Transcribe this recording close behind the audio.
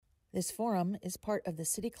This forum is part of the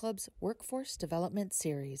City Club's Workforce Development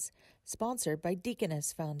Series, sponsored by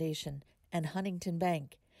Deaconess Foundation and Huntington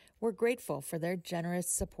Bank. We're grateful for their generous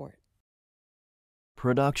support.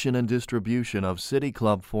 Production and distribution of City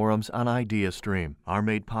Club forums on IdeaStream are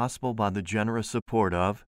made possible by the generous support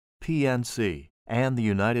of PNC and the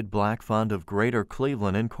United Black Fund of Greater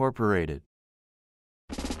Cleveland, Incorporated.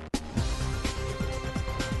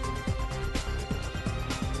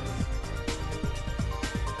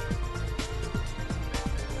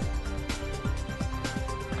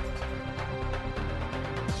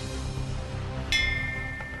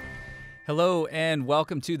 Hello and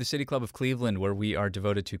welcome to the City Club of Cleveland, where we are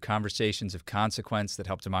devoted to conversations of consequence that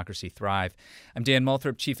help democracy thrive. I'm Dan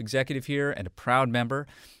Moulthrop, Chief Executive here and a proud member.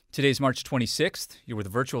 Today's March 26th. You're with a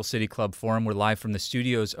virtual City Club forum. We're live from the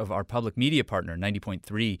studios of our public media partner,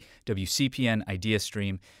 90.3 WCPN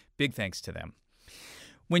IdeaStream. Big thanks to them.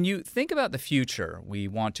 When you think about the future we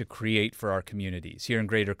want to create for our communities here in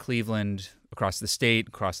Greater Cleveland, across the state,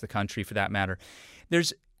 across the country for that matter,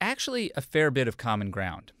 there's actually a fair bit of common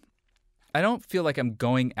ground. I don't feel like I'm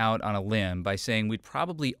going out on a limb by saying we'd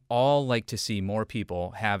probably all like to see more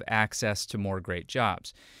people have access to more great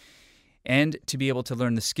jobs and to be able to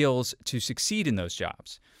learn the skills to succeed in those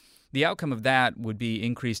jobs. The outcome of that would be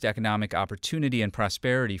increased economic opportunity and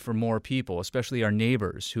prosperity for more people, especially our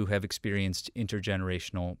neighbors who have experienced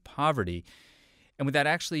intergenerational poverty. And with that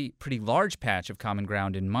actually pretty large patch of common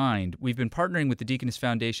ground in mind, we've been partnering with the Deaconess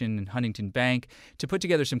Foundation and Huntington Bank to put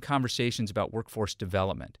together some conversations about workforce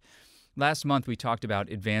development. Last month, we talked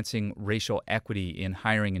about advancing racial equity in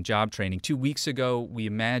hiring and job training. 2 weeks ago, we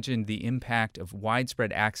imagined the impact of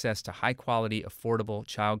widespread access to high-quality, affordable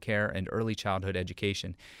childcare and early childhood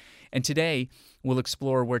education. And today, we'll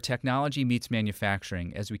explore where technology meets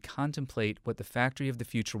manufacturing as we contemplate what the factory of the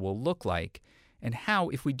future will look like and how,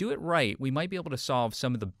 if we do it right, we might be able to solve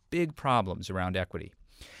some of the big problems around equity.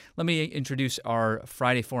 Let me introduce our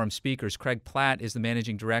Friday Forum speakers. Craig Platt is the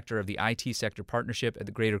Managing Director of the IT Sector Partnership at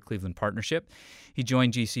the Greater Cleveland Partnership. He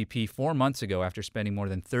joined GCP 4 months ago after spending more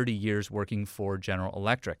than 30 years working for General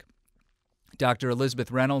Electric. Dr.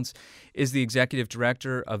 Elizabeth Reynolds is the Executive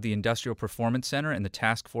Director of the Industrial Performance Center and the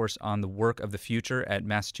Task Force on the Work of the Future at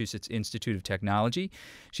Massachusetts Institute of Technology.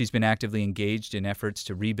 She's been actively engaged in efforts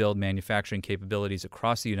to rebuild manufacturing capabilities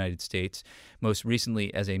across the United States, most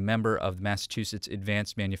recently as a member of the Massachusetts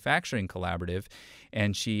Advanced Manufacturing Collaborative,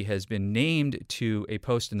 and she has been named to a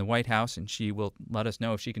post in the White House, and she will let us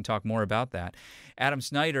know if she can talk more about that. Adam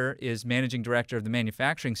Snyder is Managing Director of the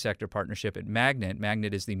Manufacturing Sector Partnership at Magnet.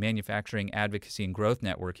 Magnet is the manufacturing Advocacy and Growth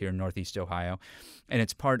Network here in Northeast Ohio, and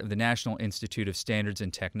it's part of the National Institute of Standards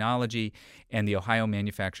and Technology and the Ohio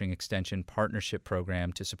Manufacturing Extension Partnership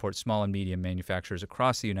Program to support small and medium manufacturers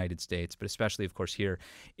across the United States, but especially, of course, here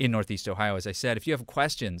in Northeast Ohio. As I said, if you have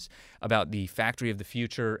questions about the factory of the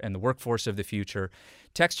future and the workforce of the future,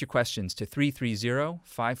 text your questions to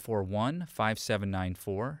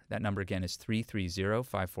 330-541-5794. That number again is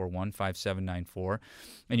 330-541-5794.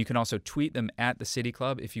 And you can also tweet them at the City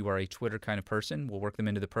Club if you are a Twitter kind of person. We'll work them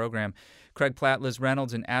into the program. Craig Platt, Liz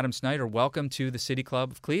Reynolds, and Adam Snyder, welcome to the City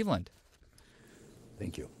Club of Cleveland.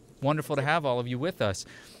 Thank you. Wonderful to have all of you with us.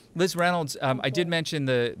 Liz Reynolds, I did mention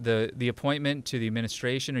the appointment to the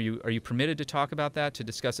administration. Are you permitted to talk about that, to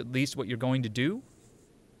discuss at least what you're going to do?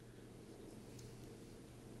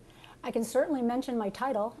 I can certainly mention my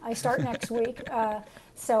title. I start next week,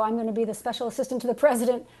 so I'm going to be the Special Assistant to the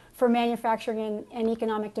President for Manufacturing and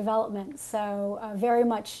Economic Development, so very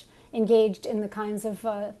much engaged in the kinds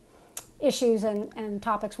of issues and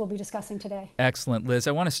topics we'll be discussing today. Excellent. Liz,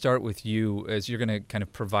 I want to start with you as you're going to kind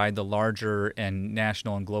of provide the larger and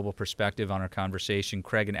national and global perspective on our conversation.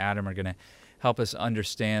 Craig and Adam are going to help us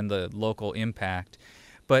understand the local impact.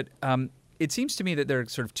 But it seems to me that there are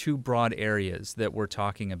sort of two broad areas that we're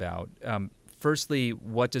talking about. Firstly,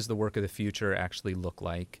 what does the work of the future actually look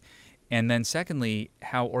like? And then secondly,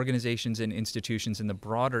 how organizations and institutions in the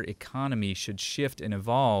broader economy should shift and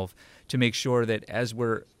evolve to make sure that as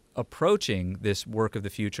we're approaching this work of the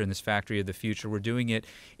future and this factory of the future, we're doing it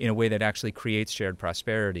in a way that actually creates shared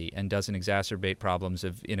prosperity and doesn't exacerbate problems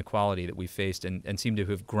of inequality that we've faced and seem to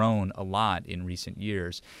have grown a lot in recent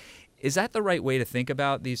years. Is that the right way to think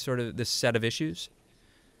about this set of issues?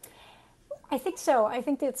 I think so. I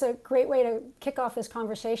think it's a great way to kick off this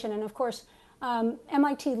conversation. And of course,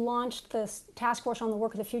 MIT launched this task force on the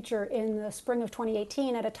work of the future in the spring of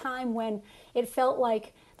 2018 at a time when it felt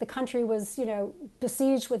like the country was,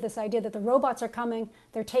 besieged with this idea that the robots are coming,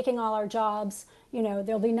 they're taking all our jobs,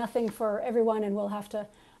 there'll be nothing for everyone and we'll have to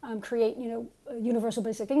create, a universal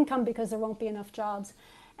basic income because there won't be enough jobs.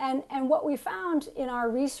 And what we found in our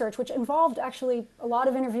research, which involved actually a lot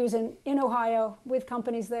of interviews in Ohio with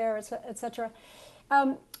companies there, et cetera,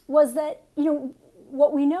 was that,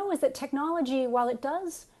 what we know is that technology, while it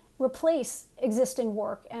does replace existing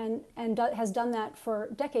work and has done that for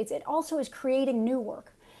decades, it also is creating new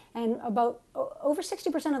work. And about over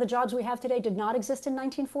 60% of the jobs we have today did not exist in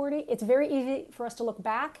 1940. It's very easy for us to look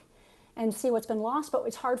back and see what's been lost, but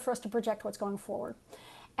it's hard for us to project what's going forward.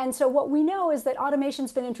 And so what we know is that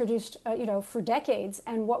automation's been introduced, for decades,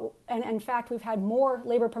 and in fact we've had more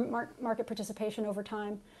labor market participation over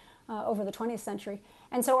time, over the 20th century.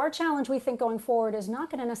 And so our challenge, we think, going forward is not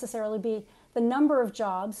going to necessarily be the number of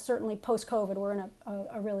jobs. Certainly post-COVID, we're in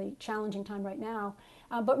a really challenging time right now,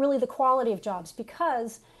 but really the quality of jobs,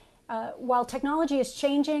 because while technology is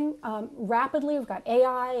changing rapidly, we've got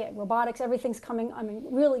AI, robotics, everything's coming,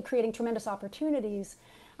 really creating tremendous opportunities.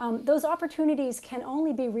 Those opportunities can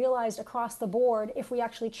only be realized across the board if we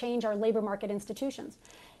actually change our labor market institutions.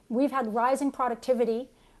 We've had rising productivity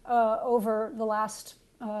over the last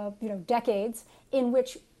decades, in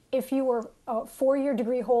which if you were a four-year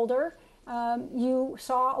degree holder, you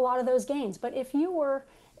saw a lot of those gains. But if you were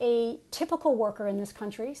a typical worker in this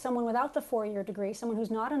country, someone without the four-year degree, someone who's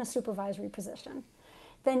not in a supervisory position,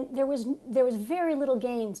 then there was very little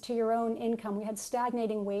gains to your own income. We had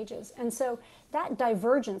stagnating wages. And so that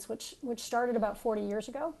divergence, which started about 40 years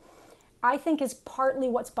ago, I think is partly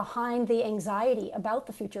what's behind the anxiety about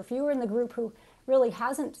the future. If you were in the group who really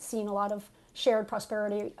hasn't seen a lot of shared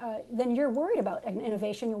prosperity, then you're worried about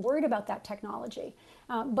innovation, you're worried about that technology.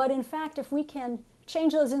 But in fact, if we can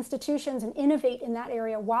change those institutions and innovate in that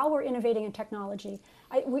area while we're innovating in technology,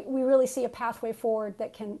 we really see a pathway forward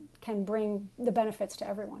that can bring the benefits to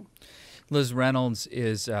everyone. Liz Reynolds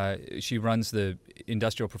she runs the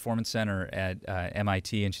Industrial Performance Center at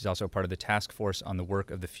MIT, and she's also part of the task force on the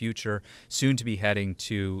work of the future, soon to be heading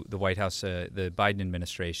to the White House, the Biden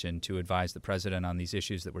administration, to advise the president on these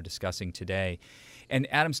issues that we're discussing today. And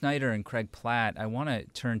Adam Snyder and Craig Platt, I want to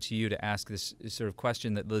turn to you to ask this sort of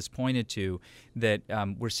question that Liz pointed to, that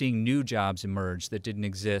we're seeing new jobs emerge that didn't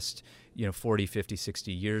exist 40, 50,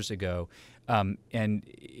 60 years ago. And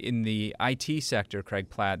in the IT sector, Craig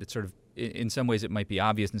Platt, it's sort of, in some ways it might be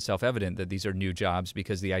obvious and self-evident that these are new jobs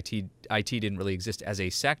because the IT didn't really exist as a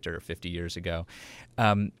sector 50 years ago.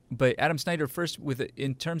 But Adam Snyder, first,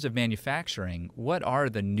 in terms of manufacturing, what are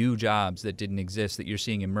the new jobs that didn't exist that you're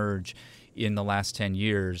seeing emerge in the last 10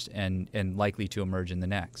 years and likely to emerge in the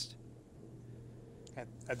next?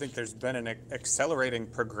 I think there's been an accelerating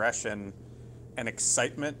progression and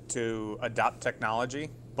excitement to adopt technology,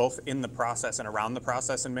 both in the process and around the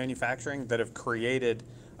process in manufacturing, that have created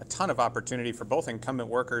a ton of opportunity for both incumbent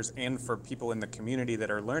workers and for people in the community that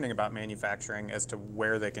are learning about manufacturing as to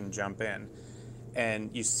where they can jump in. And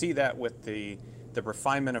you see that with the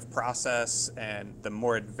refinement of process and the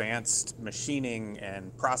more advanced machining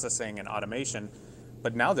and processing and automation.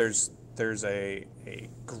 But now there's a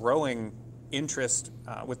growing interest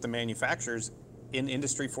with the manufacturers in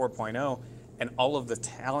Industry 4.0 and all of the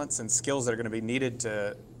talents and skills that are going to be needed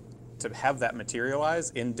to have that materialize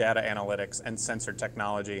in data analytics and sensor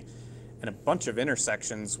technology, and a bunch of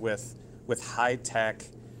intersections with high-tech,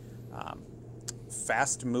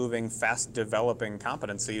 fast-moving, fast-developing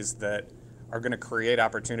competencies that are going to create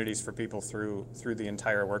opportunities for people through the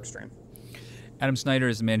entire work stream. Adam Snyder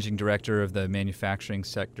is the managing director of the Manufacturing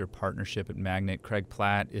Sector Partnership at Magnet. Craig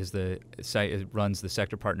Platt runs the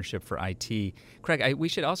sector partnership for IT. Craig, we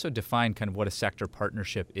should also define kind of what a sector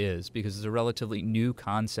partnership is, because it's a relatively new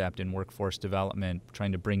concept in workforce development,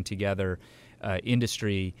 trying to bring together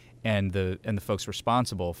industry and the folks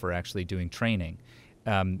responsible for actually doing training.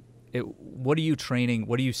 What are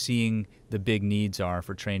you seeing the big needs are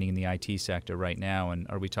for training in the IT sector right now? And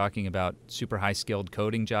are we talking about super high-skilled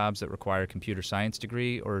coding jobs that require a computer science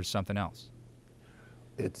degree, or something else?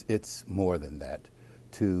 It's more than that.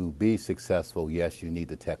 To be successful, yes, you need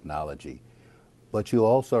the technology, but you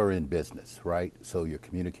also are in business, right? So your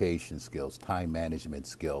communication skills, time management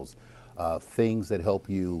skills, things that help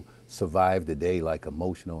you survive the day, like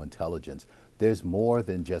emotional intelligence. There's more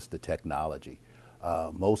than just the technology.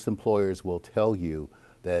 Most employers will tell you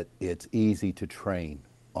that it's easy to train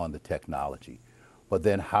on the technology, but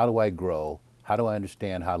then how do I grow? How do I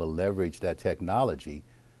understand how to leverage that technology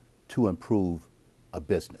to improve a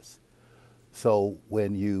business? So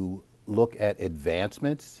when you look at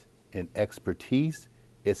advancements in expertise,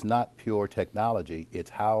 it's not pure technology,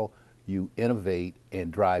 it's how you innovate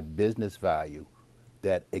and drive business value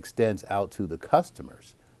that extends out to the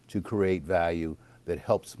customers to create value that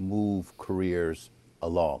helps move careers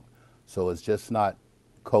along. So it's just not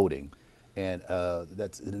coding, and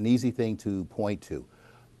that's an easy thing to point to.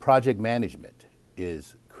 Project management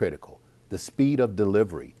is critical. The speed of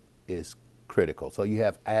delivery is critical. So you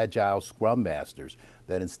have agile scrum masters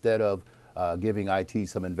that instead of giving IT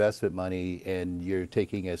some investment money and you're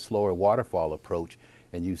taking a slower waterfall approach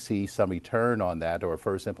and you see some return on that or a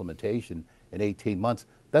first implementation in 18 months,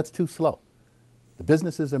 that's too slow. The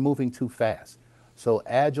businesses are moving too fast. So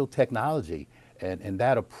agile technology and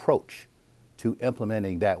that approach to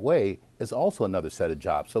implementing that way is also another set of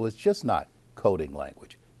jobs. So it's just not coding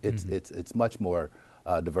language. It's much more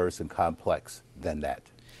diverse and complex than that.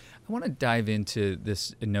 I want to dive into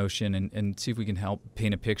this notion and see if we can help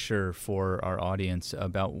paint a picture for our audience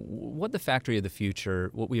about what the factory of the future,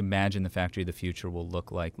 what we imagine the factory of the future will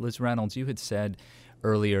look like. Liz Reynolds, you had said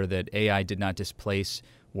earlier that AI did not displace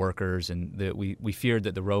workers and that we feared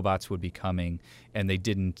that the robots would be coming, and they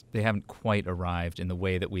haven't quite arrived in the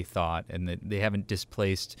way that we thought, and that they haven't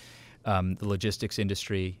displaced the logistics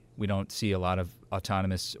industry. We don't see a lot of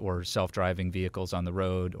autonomous or self-driving vehicles on the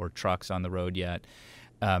road or trucks on the road yet.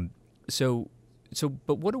 But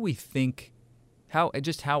what do we think? How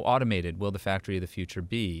automated will the factory of the future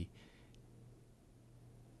be?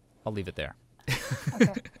 I'll leave it there.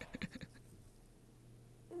 Okay.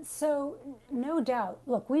 So no doubt.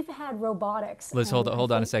 Look, we've had robotics. Liz,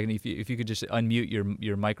 hold on a second. If you could just unmute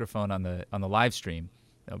your microphone on the live stream,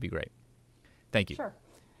 that would be great. Thank you. Sure.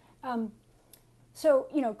 So,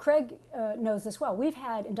 Craig knows this well. We've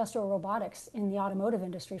had industrial robotics in the automotive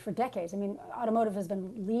industry for decades. I mean, automotive has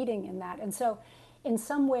been leading in that. And so, in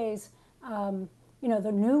some ways, the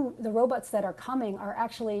robots that are coming are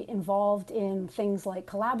actually involved in things like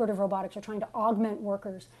collaborative robotics, or trying to augment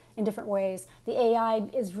workers in different ways. The AI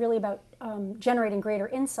is really about generating greater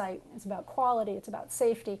insight. It's about quality. It's about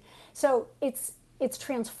safety. So it's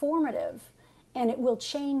transformative, and it will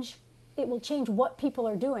change what people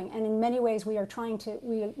are doing. And in many ways,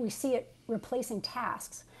 we see it replacing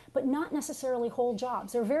tasks, but not necessarily whole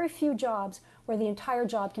jobs. There are very few jobs where the entire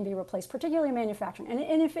job can be replaced, particularly in manufacturing.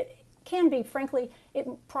 And if it can be, frankly, it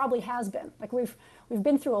probably has been. Like we've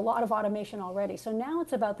been through a lot of automation already. So now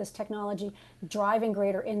it's about this technology driving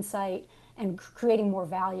greater insight and creating more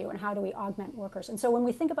value, and how do we augment workers. And so when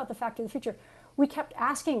we think about the factory of the future, we kept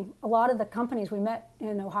asking a lot of the companies we met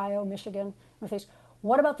in Ohio, Michigan, Northeast,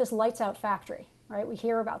 what about this lights out factory, right? We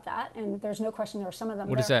hear about that, and there's no question there are some of them.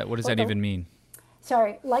 What does that even mean?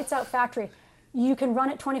 Sorry, lights out factory. You can run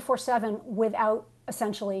it 24/7 without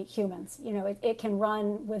essentially humans. It can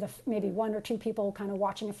run with maybe one or two people kind of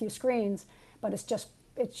watching a few screens, but it's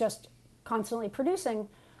just constantly producing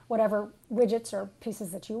whatever widgets or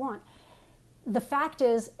pieces that you want. The fact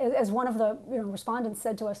is, as one of the respondents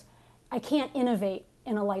said to us, I can't innovate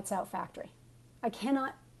in a lights out factory. I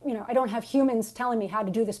cannot. I don't have humans telling me how to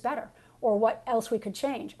do this better, or what else we could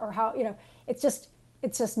change, or how, it's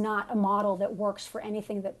just not a model that works for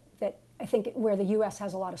anything that I think where the U.S.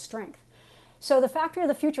 has a lot of strength. So the factory of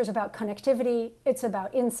the future is about connectivity. It's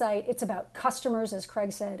about insight. It's about customers, as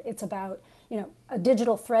Craig said. It's about, a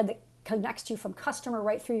digital thread that connects you from customer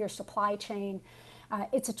right through your supply chain.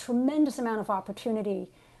 It's a tremendous amount of opportunity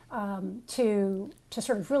to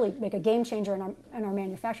sort of really make a game changer in our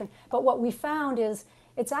manufacturing. But what we found is,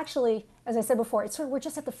 it's actually, as I said before, we're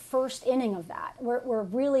just at the first inning of that. We're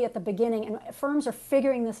really at the beginning, and firms are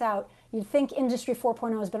figuring this out. You'd think Industry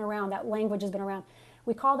 4.0 has been around, that language has been around.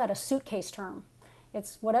 We call that a suitcase term.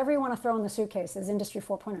 It's whatever you want to throw in the suitcase is Industry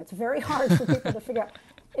 4.0. It's very hard for people to figure out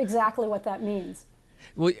exactly what that means.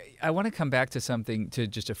 Well, I want to come back to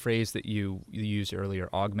just a phrase that you used earlier,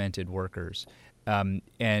 augmented workers.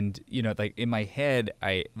 And like in my head,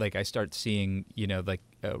 I start seeing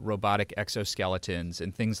robotic exoskeletons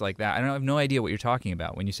and things like that. I have no idea what you're talking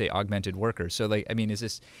about when you say augmented workers. So is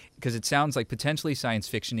this because it sounds like potentially science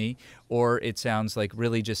fiction-y, or it sounds like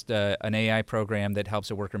really just an AI program that helps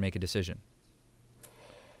a worker make a decision?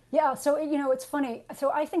 Yeah, so it's funny.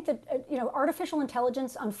 So I think that artificial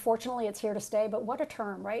intelligence, unfortunately, it's here to stay. But what a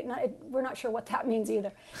term, right? We're not sure what that means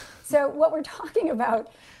either. So what we're talking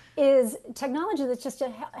about is technology that's just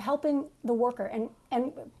helping the worker. And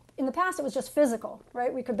in the past, it was just physical,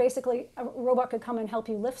 right? A robot could come and help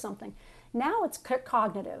you lift something. Now it's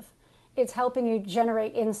cognitive. It's helping you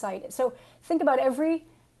generate insight. So think about every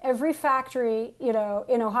factory,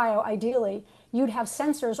 in Ohio, ideally, you'd have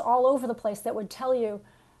sensors all over the place that would tell you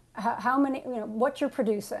how many, what you're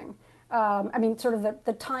producing. Sort of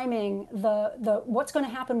the timing, the what's going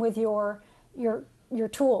to happen with your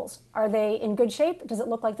tools. Are they in good shape? Does it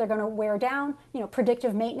look like they're going to wear down?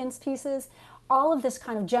 Predictive maintenance pieces. All of this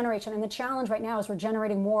kind of generation. And the challenge right now is we're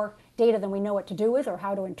generating more data than we know what to do with or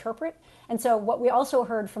how to interpret. And so what we also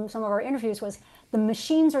heard from some of our interviews was the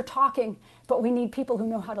machines are talking, but we need people who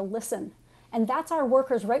know how to listen And that's our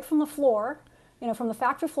workers right from the floor, from the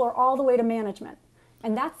factory floor all the way to management.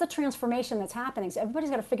 And that's the transformation that's happening. So everybody's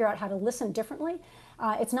got to figure out how to listen differently.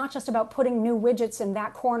 It's not just about putting new widgets in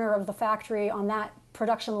that corner of the factory on that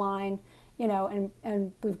production line,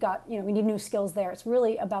 and we've got, we need new skills there. It's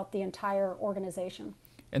really about the entire organization.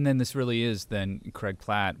 And then this really is then, Craig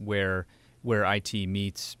Platt, where IT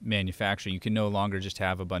meets manufacturing. You can no longer just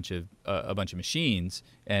have a bunch of machines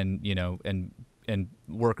and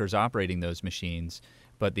workers operating those machines,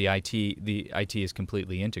 but the IT is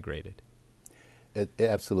completely integrated. It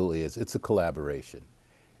absolutely is. It's a collaboration.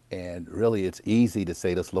 And really, it's easy to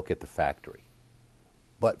say, let's look at the factory.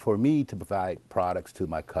 But for me to provide products to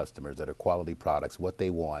my customers that are quality products, what they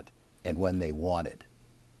want and when they want it,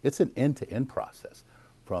 it's an end-to-end process.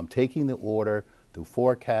 From taking the order to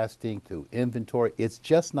forecasting to inventory, it's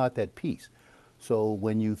just not that piece. So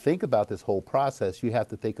when you think about this whole process, you have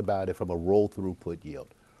to think about it from a roll throughput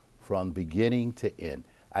yield, from beginning to end.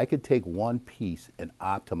 I could take one piece and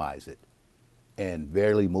optimize it and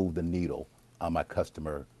barely move the needle on my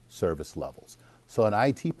customer service levels. So an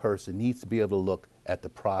IT person needs to be able to look at the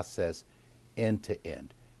process end to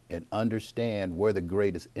end and understand where the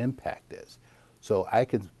greatest impact is. So I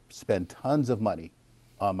can spend tons of money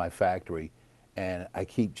on my factory and I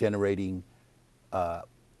keep generating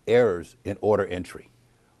errors in order entry,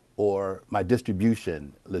 or my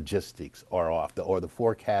distribution logistics are off, or the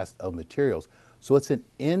forecast of materials. So it's an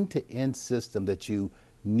end-to-end system that you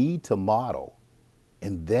need to model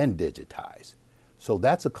and then digitize. So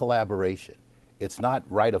that's a collaboration. It's not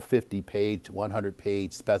write a 50-page,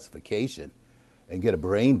 100-page specification and get a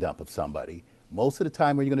brain dump of somebody. Most of the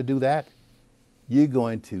time when you're going to do that, you're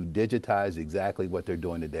going to digitize exactly what they're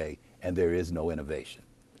doing today, and there is no innovation.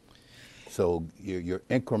 So your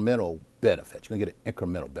incremental benefit, you're going to get an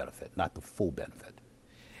incremental benefit, not the full benefit.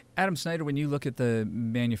 Adam Snyder, when you look at the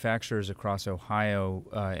manufacturers across Ohio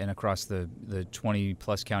and across the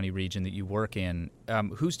 20-plus county region that you work in,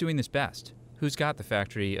 who's doing this best? Who's got the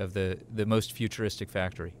factory of the most futuristic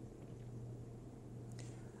factory?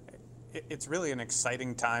 It's really an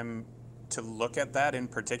exciting time to look at that in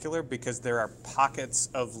particular, because there are pockets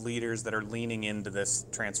of leaders that are leaning into this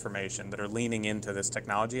transformation, that are leaning into this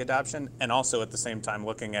technology adoption, and also at the same time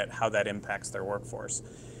looking at how that impacts their workforce.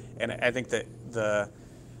 And I think that the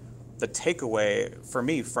takeaway for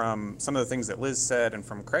me from some of the things that Liz said and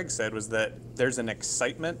from Craig said was that there's an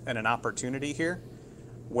excitement and an opportunity here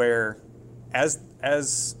where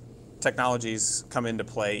as technologies come into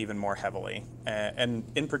play even more heavily, and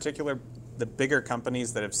in particular the bigger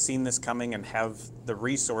companies that have seen this coming and have the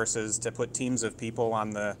resources to put teams of people on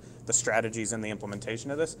the strategies and the implementation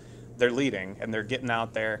of this, they're leading and they're getting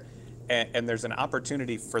out there, and there's an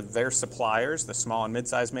opportunity for their suppliers, the small and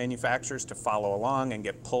mid-sized manufacturers, to follow along and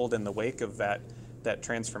get pulled in the wake of that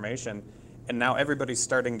transformation. And now everybody's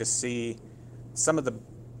starting to see some of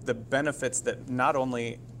the benefits that not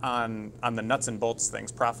only on the nuts and bolts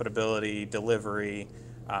things, profitability, delivery,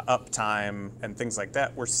 uptime, and things like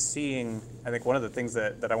that. We're seeing, I think one of the things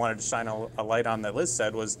that I wanted to shine a light on that Liz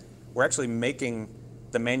said was we're actually making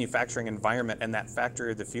the manufacturing environment and that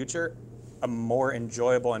factory of the future a more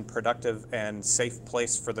enjoyable and productive and safe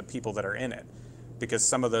place for the people that are in it. Because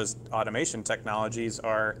some of those automation technologies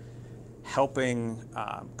are helping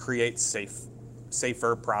create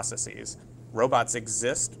safer processes. Robots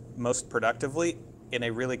exist most productively in a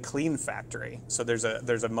really clean factory. So there's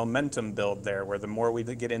a momentum build there where the more we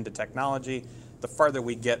get into technology, the farther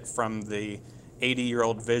we get from the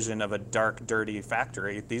 80-year-old vision of a dark, dirty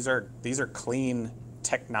factory. These are clean,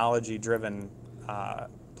 technology-driven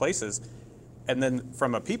places. And then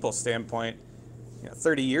from a people standpoint,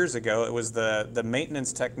 30 years ago, it was the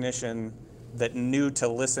maintenance technician that knew to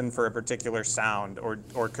listen for a particular sound,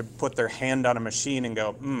 or could put their hand on a machine and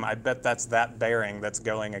go, I bet that's that bearing that's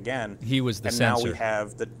going again. He was the and sensor. Now we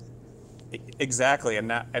have exactly,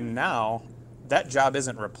 and now that job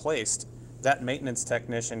isn't replaced. That maintenance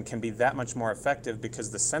technician can be that much more effective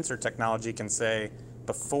because the sensor technology can say,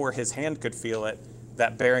 before his hand could feel it,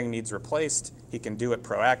 that bearing needs replaced. He can do it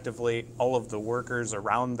proactively. All of the workers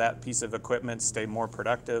around that piece of equipment stay more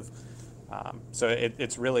productive. So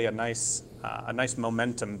it's really a nice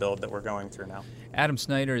momentum build that we're going through now. Adam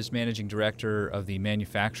Snyder is Managing Director of the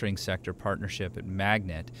Manufacturing Sector Partnership at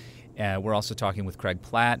Magnet. We're also talking with Craig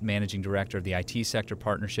Platt, Managing Director of the IT Sector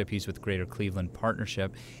Partnership. He's with Greater Cleveland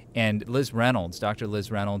Partnership. And Liz Reynolds, Dr. Liz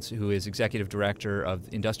Reynolds, who is Executive Director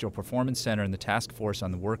of Industrial Performance Center and the Task Force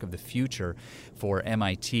on the Work of the Future for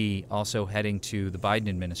MIT, also heading to the Biden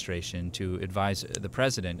administration to advise the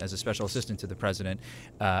President as a special assistant to the President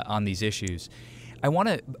on these issues. I want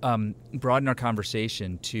to broaden our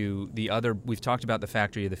conversation to the other. We've talked about the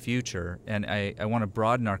factory of the future, and I want to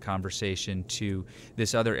broaden our conversation to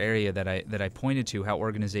this other area that I pointed to, how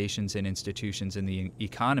organizations and institutions in the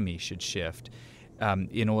economy should shift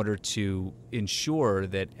in order to ensure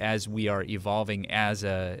that as we are evolving as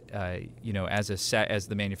the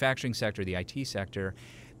manufacturing sector, the IT sector,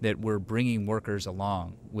 that we're bringing workers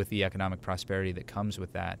along with the economic prosperity that comes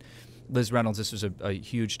with that. Liz Reynolds, this was a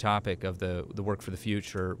huge topic of the Work of the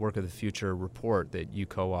Future report that you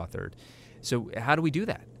co-authored. So how do we do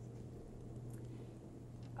that?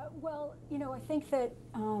 Well, I think that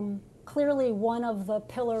clearly one of the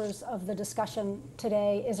pillars of the discussion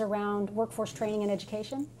today is around workforce training and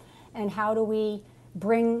education, and how do we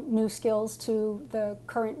bring new skills to the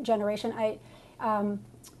current generation.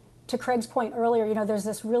 To Craig's point earlier, there's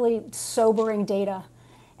this really sobering data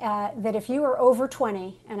that if you are over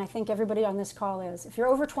 20, and I think everybody on this call is, if you're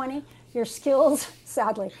over 20, your skills,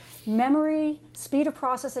 sadly, memory, speed of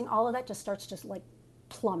processing, all of that just starts to like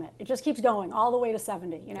plummet. It just keeps going all the way to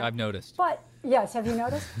 70. I've noticed. But yes, have you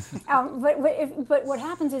noticed? But what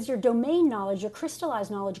happens is your domain knowledge, your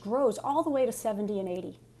crystallized knowledge grows all the way to 70 and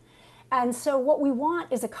 80. And so what we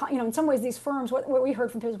want is in some ways these firms, what we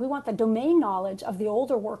heard from people is we want the domain knowledge of the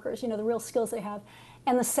older workers, the real skills they have,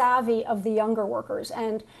 and the savvy of the younger workers,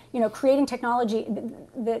 and creating technology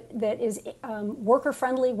that is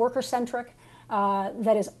worker-friendly, worker-centric,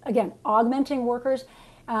 that is, again, augmenting workers.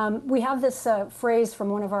 We have this phrase from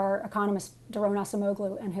one of our economists, Daron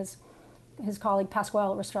Acemoglu, and his colleague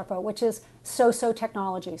Pasquale Restrepo, which is so-so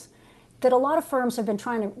technologies, that a lot of firms have been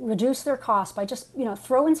trying to reduce their costs by just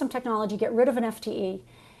throw in some technology, get rid of an FTE,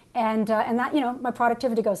 and that my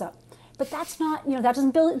productivity goes up. But that's not, that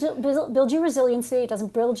doesn't build you resiliency. It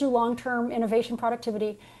doesn't build you long-term innovation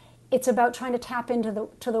productivity. It's about trying to tap into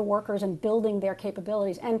the workers and building their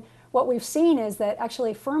capabilities. And what we've seen is that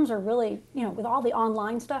actually firms are really, with all the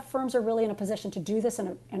online stuff, firms are really in a position to do this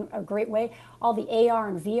in a great way. All the AR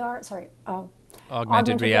and VR,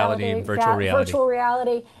 augmented reality, virtual reality. Virtual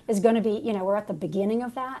reality is going to be, we're at the beginning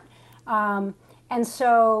of that. And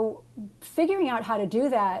so figuring out how to do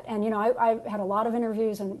that, and I had a lot of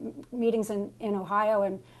interviews and meetings in Ohio,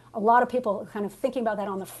 and a lot of people kind of thinking about that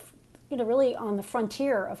on the, really on the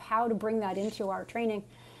frontier of how to bring that into our training.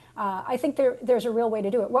 I think there's a real way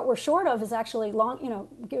to do it. What we're short of is actually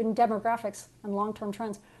given demographics and long-term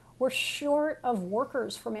trends, we're short of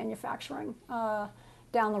workers for manufacturing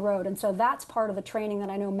down the road. And so that's part of the training that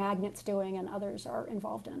I know Magnet's doing and others are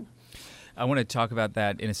involved in. I want to talk about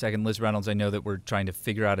that in a second. Liz Reynolds, I know that we're trying to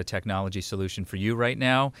figure out a technology solution for you right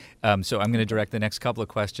now. So I'm going to direct the next couple of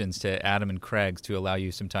questions to Adam and Craig to allow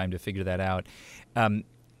you some time to figure that out.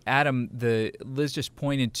 Adam, Liz just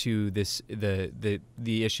pointed to the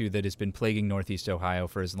issue that has been plaguing Northeast Ohio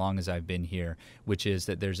for as long as I've been here, which is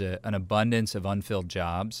that there's an abundance of unfilled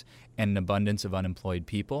jobs and an abundance of unemployed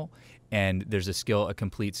people, and there's a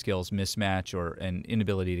complete skills mismatch or an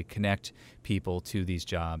inability to connect people to these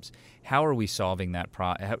jobs. How are we solving that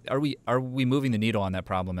problem? Are we moving the needle on that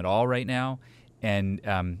problem at all right now, and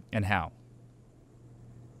how?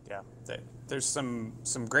 Yeah. There's some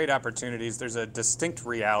great opportunities. There's a distinct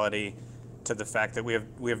reality to the fact that we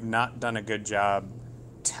have not done a good job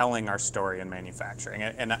telling our story in manufacturing.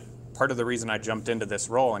 And part of the reason I jumped into this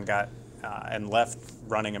role and got and left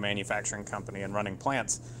running a manufacturing company and running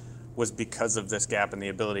plants was because of this gap and the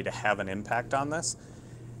ability to have an impact on this.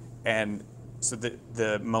 And so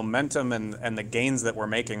the momentum and the gains that we're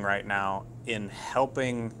making right now in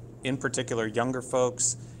helping, in particular, younger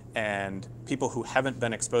folks and people who haven't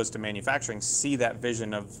been exposed to manufacturing see that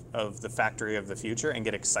vision of the factory of the future and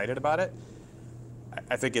get excited about it,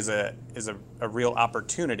 I think is a real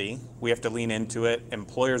opportunity. We have to lean into it.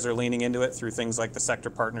 Employers are leaning into it through things like the sector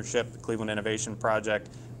partnership, the Cleveland Innovation Project.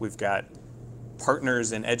 We've got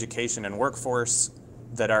partners in education and workforce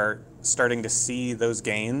that are starting to see those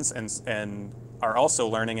gains and are also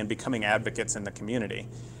learning and becoming advocates in the community.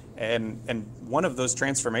 And one of those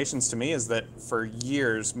transformations to me is that for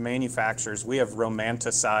years, manufacturers, we have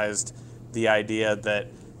romanticized the idea that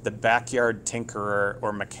the backyard tinkerer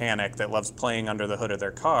or mechanic that loves playing under the hood of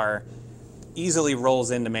their car easily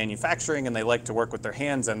rolls into manufacturing and they like to work with their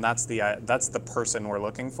hands, and that's the person we're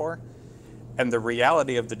looking for. And the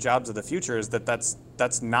reality of the jobs of the future is that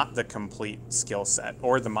that's not the complete skill set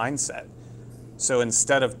or the mindset. So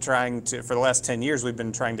instead of trying to, for the last 10 years, we've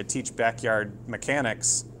been trying to teach backyard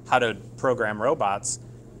mechanics how to program robots.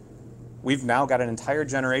 We've now got an entire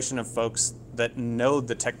generation of folks that know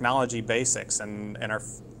the technology basics and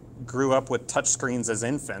grew up with touch screens as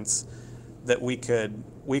infants, that we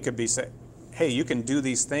could be say, hey, you can do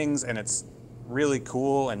these things and it's really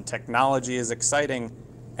cool and technology is exciting,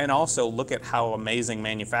 and also look at how amazing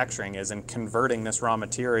manufacturing is and converting this raw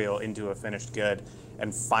material into a finished good,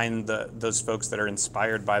 and find those folks that are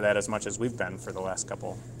inspired by that as much as we've been for the last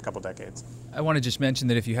couple decades. I want to just mention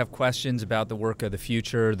that if you have questions about the work of the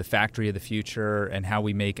future, the factory of the future, and how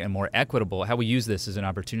we make a more equitable, how we use this as an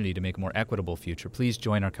opportunity to make a more equitable future, please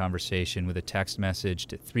join our conversation with a text message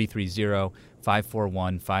to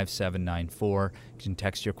 330-541-5794. You can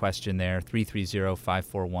text your question there,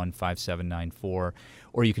 330-541-5794,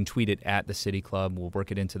 or you can tweet it at the City Club. We'll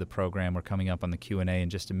work it into the program. We're coming up on the Q&A in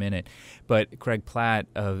just a minute. But Craig Platt,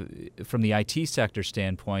 from the IT sector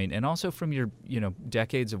standpoint, and also from your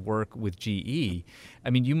decades of work with GE, I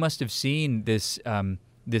mean, you must have seen this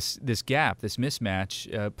this gap, this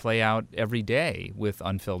mismatch play out every day with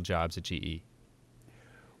unfilled jobs at GE.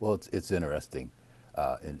 Well, it's interesting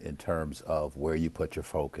in terms of where you put your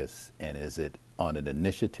focus, and is it on an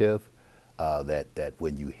initiative that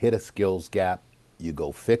when you hit a skills gap, you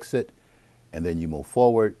go fix it, and then you move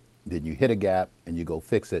forward, then you hit a gap and you go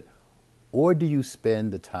fix it, or do you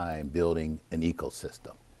spend the time building an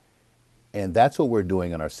ecosystem? And that's what we're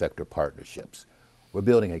doing in our sector partnerships. We're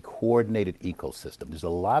building a coordinated ecosystem. There's a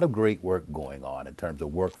lot of great work going on in terms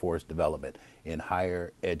of workforce development in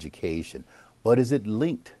higher education, but is it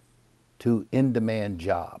linked to in-demand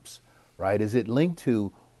jobs, right? Is it linked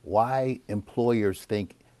to why employers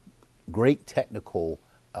think great technical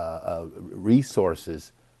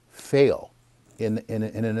resources fail in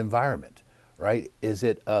an environment, right? Is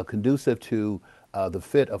it conducive to the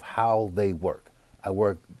fit of how they work? I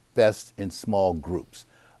work best in small groups.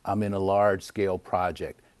 I'm in a large-scale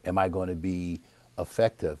project. Am I going to be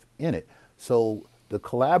effective in it? So the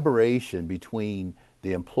collaboration between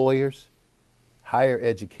the employers, higher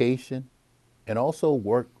education, and also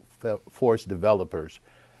workforce developers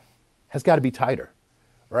has got to be tighter,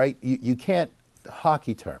 right? You can't,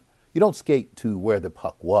 hockey term, you don't skate to where the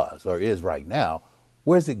puck was or is right now.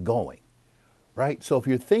 Where's it going, right? So if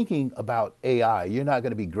you're thinking about AI, you're not going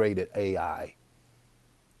to be great at AI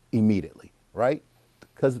immediately, right?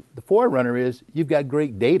 Because the forerunner is you've got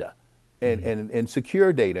great data and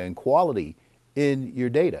secure data and quality in your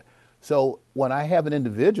data. So when I have an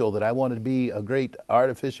individual that I want to be a great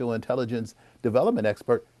artificial intelligence development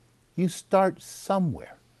expert, you start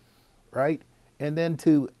somewhere, right? And then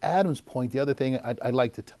to Adam's point, the other thing I'd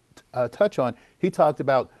like to touch on, he talked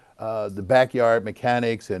about the backyard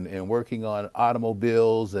mechanics and working on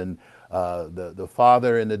automobiles and the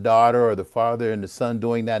father and the daughter or the father and the son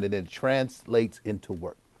doing that, and it translates into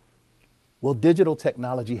work. Well, digital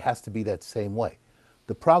technology has to be that same way.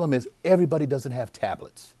 The problem is everybody doesn't have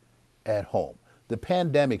tablets at home. The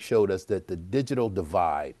pandemic showed us that the digital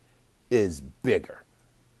divide is bigger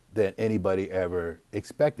than anybody ever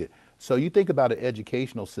expected. So you think about an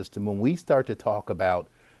educational system, when we start to talk about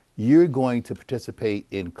you're going to participate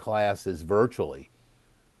in classes virtually,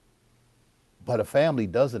 but a family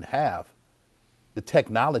doesn't have the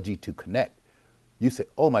technology to connect, you say,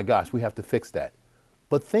 oh my gosh, we have to fix that.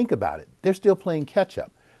 But think about it, they're still playing catch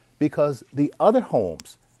up, because the other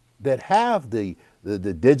homes that have the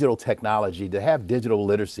digital technology, that have digital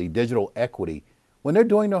literacy, digital equity, when they're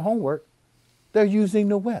doing their homework, they're using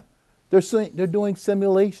the web. They're doing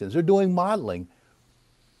simulations, they're doing modeling,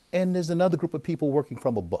 and there's another group of people working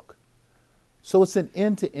from a book. So it's an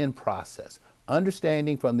end-to-end process,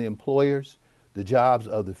 understanding from the employers, the jobs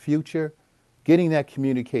of the future, getting that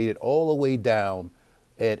communicated all the way down,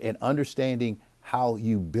 and understanding how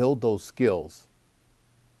you build those skills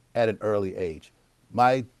at an early age.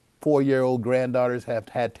 My 4-year-old granddaughters have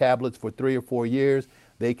had tablets for 3 or 4 years.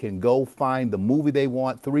 They can go find the movie they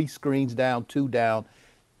want, 3 screens down, 2 down.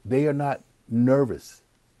 They are not nervous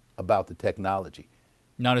about the technology.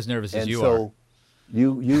 Not as nervous as you are.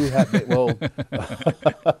 You have, well.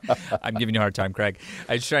 I'm giving you a hard time, Craig.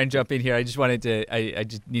 I just try and jump in here. I just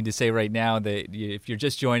need to say right now that if you're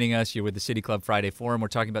just joining us, you're with the City Club Friday Forum. We're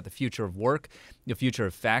talking about the future of work, the future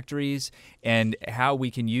of factories, and how we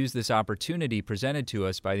can use this opportunity presented to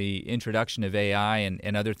us by the introduction of AI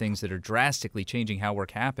and other things that are drastically changing how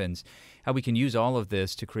work happens, how we can use all of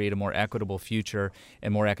this to create a more equitable future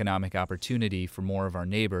and more economic opportunity for more of our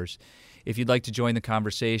neighbors. If you'd like to join the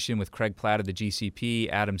conversation with Craig Platt of the GCP,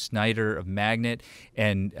 Adam Snyder of Magnet,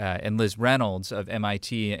 and Liz Reynolds of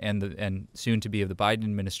MIT and soon to be of the Biden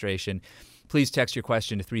administration, please text your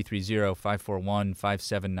question to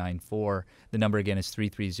 330-541-5794. The number again is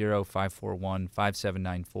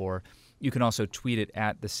 330-541-5794. You can also tweet it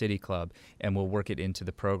at the City Club, and we'll work it into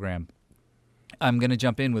the program. I'm going to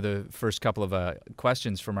jump in with the first couple of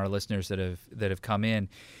questions from our listeners that have come in.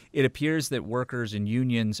 It appears that workers and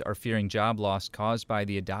unions are fearing job loss caused by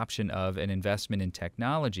the adoption of an investment in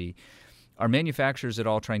technology. Are manufacturers at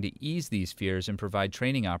all trying to ease these fears and provide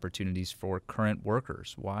training opportunities for current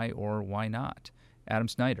workers? Why or why not? Adam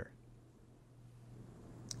Snyder.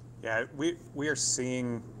 Yeah, we are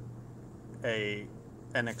seeing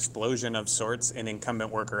an explosion of sorts in incumbent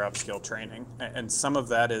worker upskill training, and some of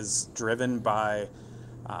that is driven by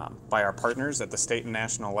our partners at the state and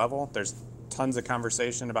national level. There's tons of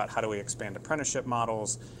conversation about how do we expand apprenticeship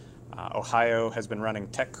models. Ohio has been running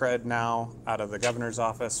Tech Cred now out of the governor's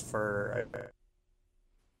office for.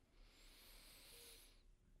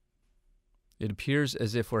 It appears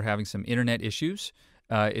as if we're having some internet issues.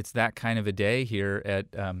 It's that kind of a day here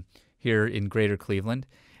in Greater Cleveland.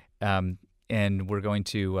 And we're going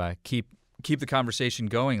to keep the conversation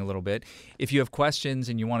going a little bit. If you have questions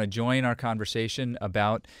and you want to join our conversation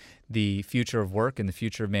about the future of work and the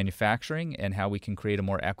future of manufacturing and how we can create a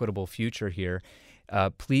more equitable future here,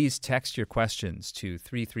 please text your questions to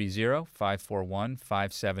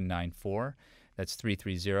 330-541-5794. That's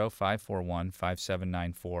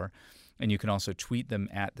 330-541-5794. And you can also tweet them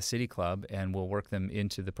at the City Club, and we'll work them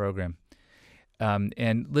into the program.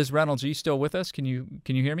 And Liz Reynolds, are you still with us? Can you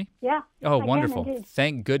hear me? Yeah. Oh, wonderful.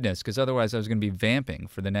 Thank goodness, because otherwise I was going to be vamping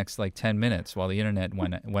for the next 10 minutes while the internet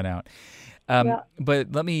went out.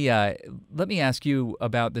 But let me ask you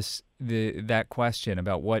about that question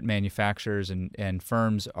about what manufacturers and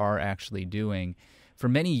firms are actually doing. For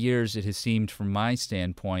many years, it has seemed, from my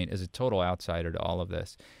standpoint, as a total outsider to all of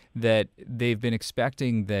this, that they've been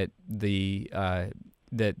expecting that the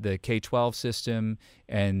K-12 system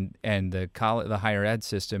and the higher ed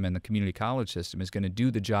system and the community college system is going to do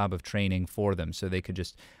the job of training for them, so they could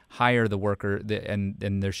just hire the worker, and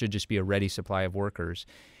there should just be a ready supply of workers.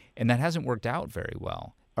 And that hasn't worked out very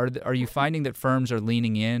well. Are you finding that firms are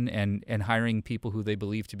leaning in and hiring people who they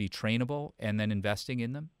believe to be trainable and then investing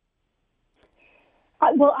in them?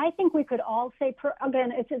 Well, I think we could all say,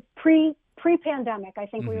 again, it's pre-pandemic. I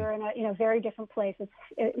think we were in a very different place.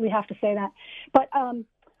 We have to say that. But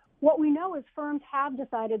what we know is firms have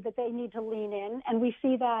decided that they need to lean in, and we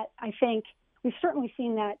see that. I think we've certainly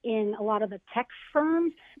seen that in a lot of the tech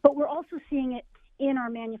firms, but we're also seeing it in our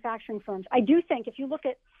manufacturing firms. I do think if you look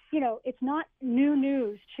at, it's not new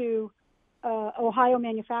news to Ohio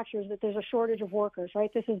manufacturers that there's a shortage of workers,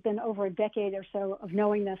 right? This has been over a decade or so of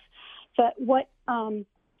knowing this. But what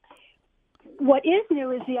is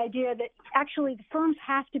new is the idea that actually the firms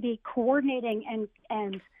have to be coordinating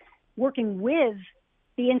and working with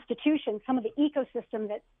the institution, some of the ecosystem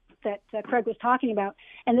that Craig was talking about,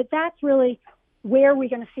 and that's really where we're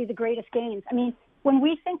going to see the greatest gains. I mean, when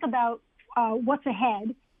we think about what's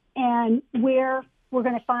ahead and where we're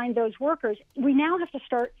going to find those workers, we now have to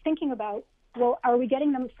start thinking about, well, are we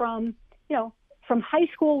getting them from high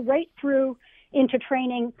school right through into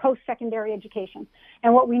training, post-secondary education?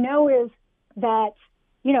 And what we know is that,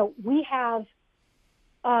 we have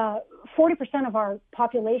 40% of our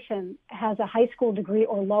population has a high school degree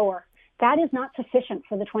or lower. That is not sufficient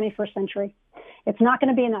for the 21st century. It's not going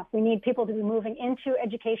to be enough. We need people to be moving into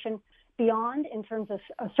education beyond in terms of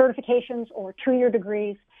certifications or 2-year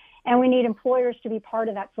degrees, and we need employers to be part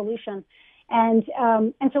of that solution. And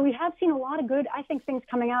so we have seen a lot of good, I think, things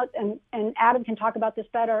coming out, and Adam can talk about this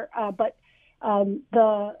better, but a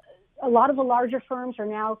lot of the larger firms are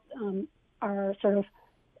now are sort of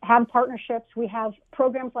have partnerships. We have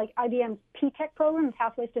programs like IBM's P-Tech program,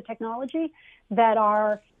 Pathways to Technology, that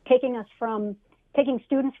are taking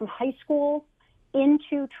students from high school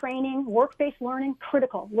into training, work-based learning,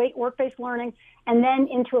 critical, work-based learning, and then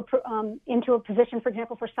into a position, for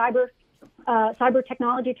example, for cyber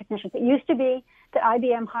technology technicians. It used to be that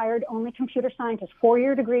IBM hired only computer scientists,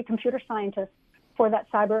 4-year degree computer scientists for that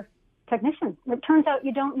cyber technician. It turns out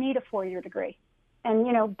you don't need a 4-year degree.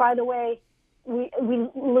 And, by the way, we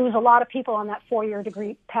lose a lot of people on that 4-year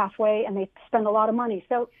degree pathway, and they spend a lot of money.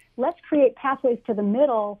 So let's create pathways to the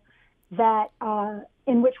middle that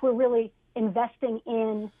in which we're really investing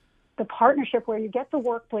in the partnership where you get the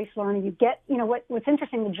workplace learning, you get, what's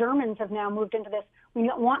interesting, the Germans have now moved into this. We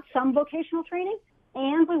want some vocational training,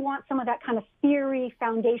 and we want some of that kind of theory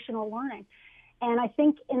foundational learning. And I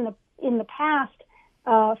think in the past,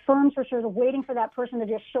 firms were sort of waiting for that person to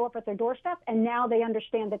just show up at their doorstep, and now they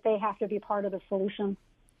understand that they have to be part of the solution.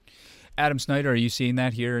 Adam Snyder, are you seeing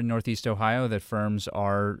that here in Northeast Ohio, that firms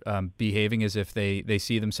are behaving as if they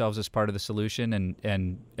see themselves as part of the solution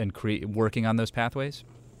and working on those pathways?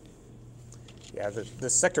 Yeah, the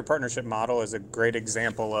sector partnership model is a great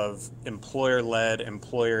example of employer-led,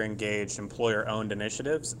 employer-engaged, employer-owned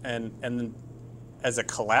initiatives, and as a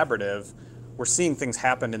collaborative, we're seeing things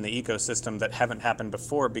happen in the ecosystem that haven't happened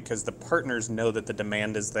before because the partners know that the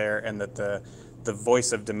demand is there and that the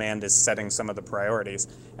voice of demand is setting some of the priorities.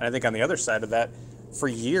 And I think on the other side of that, for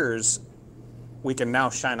years, we can now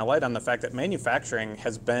shine a light on the fact that manufacturing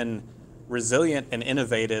has been resilient and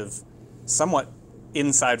innovative somewhat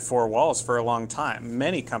inside four walls for a long time.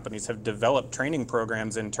 Many companies have developed training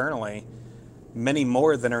programs internally, many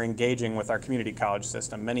more than are engaging with our community college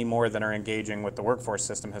system, many more than are engaging with the workforce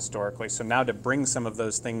system historically. So now to bring some of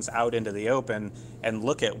those things out into the open and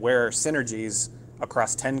look at where are synergies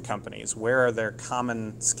across 10 companies, where are there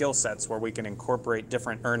common skill sets where we can incorporate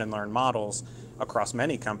different earn and learn models across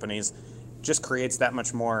many companies, just creates that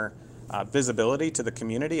much more visibility to the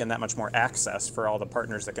community and that much more access for all the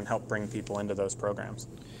partners that can help bring people into those programs.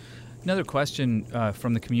 Another question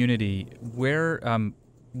from the community: where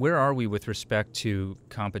are we with respect to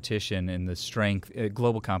competition and the strength,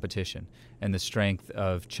 global competition, and the strength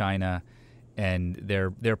of China and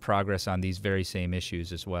their progress on these very same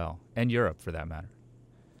issues as well, and Europe for that matter?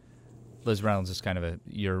 Liz Reynolds is kind of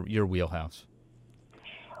your wheelhouse.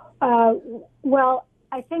 Well,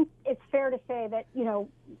 I think it's fair to say that,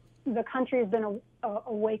 the country has been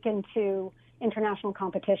awakened to international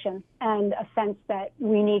competition and a sense that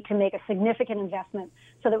we need to make a significant investment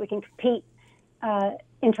so that we can compete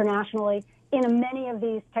internationally in many of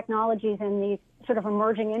these technologies and these sort of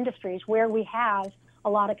emerging industries where we have a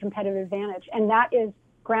lot of competitive advantage. And that is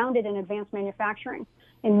grounded in advanced manufacturing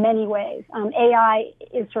in many ways. AI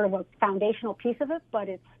is sort of a foundational piece of it, but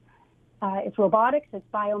it's robotics, it's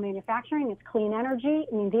biomanufacturing, it's clean energy.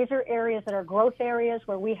 I mean, these are areas that are growth areas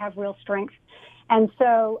where we have real strength. And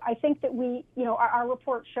so I think that our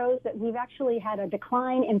report shows that we've actually had a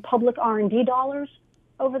decline in public R&D dollars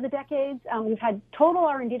over the decades. We've had total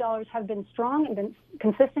R&D dollars have been strong and been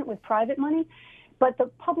consistent with private money, but the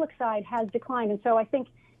public side has declined. And so I think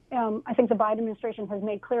the Biden administration has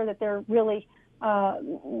made clear that they're really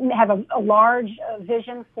have a large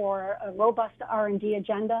vision for a robust R&D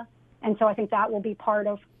agenda. And so I think that will be part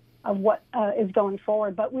of what is going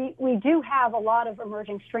forward. But we do have a lot of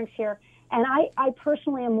emerging strengths here. And I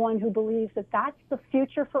personally am one who believes that that's the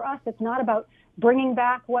future for us. It's not about bringing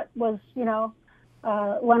back what was,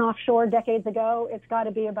 went offshore decades ago. It's got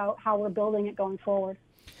to be about how we're building it going forward.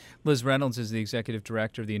 Liz Reynolds is the executive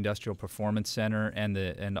director of the Industrial Performance Center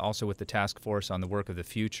and also with the Task Force on the Work of the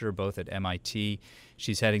Future, both at MIT.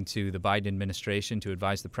 She's heading to the Biden administration to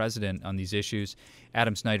advise the president on these issues.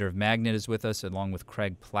 Adam Snyder of Magnet is with us, along with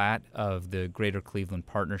Craig Platt of the Greater Cleveland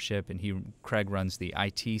Partnership, and Craig runs the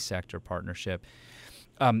IT sector partnership.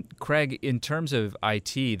 Craig, in terms of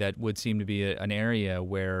IT, that would seem to be an area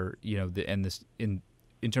where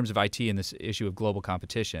in terms of IT and this issue of global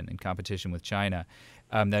competition and competition with China,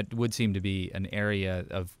 that would seem to be an area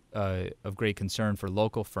of great concern for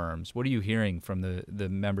local firms. What are you hearing from the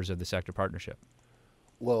members of the sector partnership?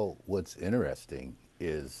 Well, what's interesting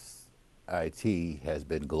is IT has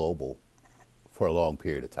been global for a long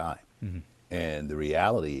period of time. Mm-hmm. And the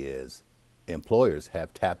reality is employers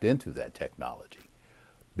have tapped into that technology.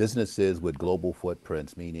 Businesses with global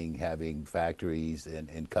footprints, meaning having factories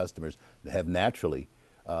and customers, have naturally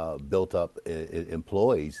built up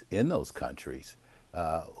employees in those countries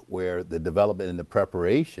where the development and the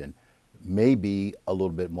preparation may be a little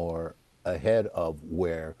bit more ahead of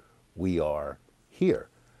where we are here.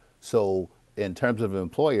 So in terms of an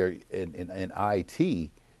employer in IT,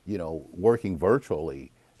 working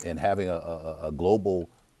virtually and having a global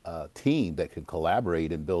team that can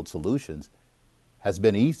collaborate and build solutions has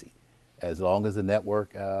been easy, as long as the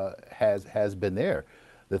network has been there.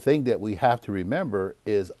 The thing that we have to remember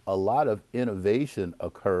is a lot of innovation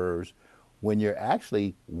occurs when you're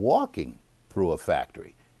actually walking through a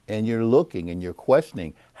factory and you're looking and you're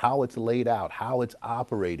questioning how it's laid out, how it's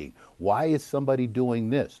operating, why is somebody doing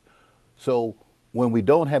this? So when we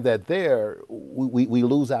don't have that there, we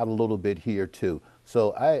lose out a little bit here too.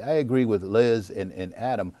 So I agree with Liz and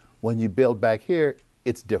Adam. When you build back here,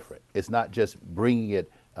 it's different. It's not just bringing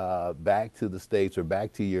it back to the States or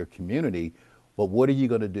back to your community, but what are you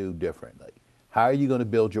going to do differently? How are you going to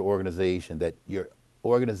build your organization that your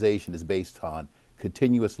organization is based on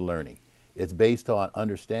continuous learning? It's based on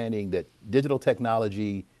understanding that digital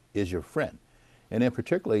technology is your friend. And then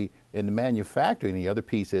particularly in the manufacturing, the other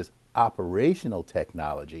piece is operational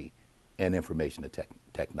technology and information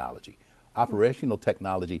technology. Operational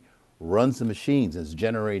technology runs the machines and is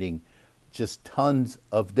generating just tons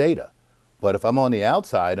of data. But if I'm on the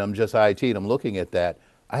outside, I'm just IT and I'm looking at that,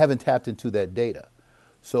 I haven't tapped into that data.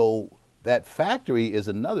 So that factory is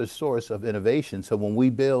another source of innovation. So when we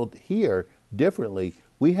build here differently,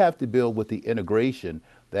 we have to build with the integration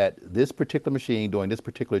that this particular machine doing this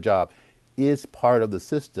particular job is part of the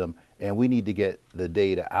system and we need to get the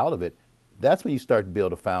data out of it, that's when you start to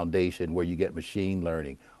build a foundation where you get machine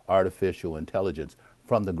learning, artificial intelligence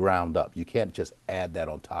from the ground up. You can't just add that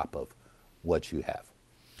on top of what you have.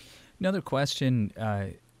 Another question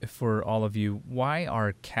for all of you: why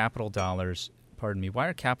are capital dollars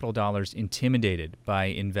intimidated by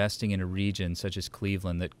investing in a region such as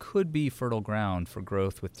Cleveland that could be fertile ground for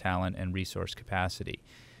growth with talent and resource capacity?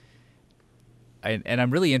 And I'm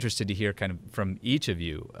really interested to hear kind of from each of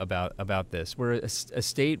you about this. We're a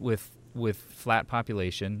state with flat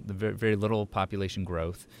population, very, very little population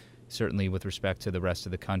growth, certainly with respect to the rest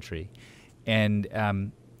of the country, and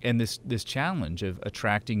this challenge of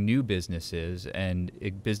attracting new businesses and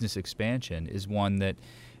business expansion is one that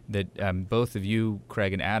both of you,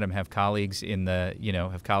 Craig and Adam, have colleagues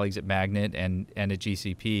have colleagues at Magnet and at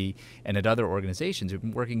GCP and at other organizations who've been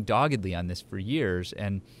working doggedly on this for years,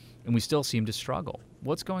 and we still seem to struggle.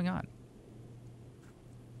 What's going on?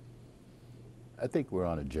 I think we're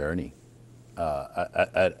on a journey.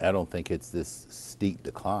 I don't think it's this steep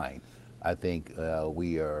decline. I think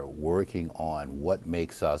we are working on what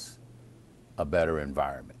makes us a better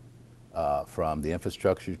environment, from the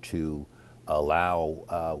infrastructure to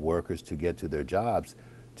allow workers to get to their jobs,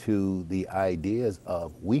 to the ideas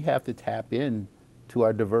of we have to tap in to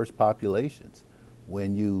our diverse populations.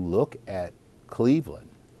 When you look at Cleveland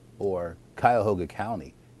or Cuyahoga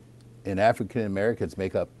County, and African Americans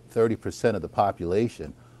make up 30% of the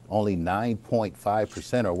population, only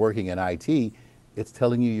 9.5% are working in IT, it's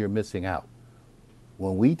telling you you're missing out.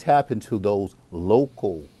 When we tap into those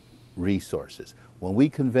local resources, when we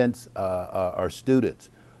convince our students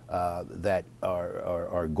that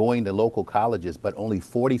are going to local colleges, but only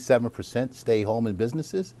 47% stay home in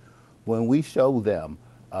businesses, when we show them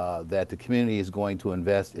that the community is going to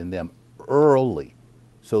invest in them early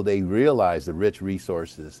so they realize the rich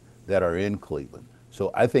resources that are in Cleveland.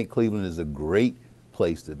 So I think Cleveland is a great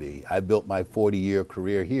place to be. I built my 40-year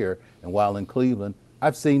career here, and while in Cleveland,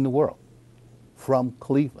 I've seen the world from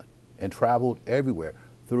Cleveland and traveled everywhere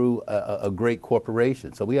through a great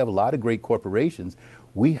corporation. So we have a lot of great corporations.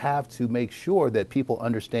 We have to make sure that people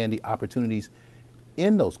understand the opportunities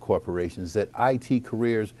in those corporations, that IT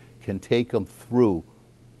careers can take them through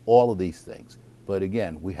all of these things. But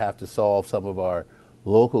again, we have to solve some of our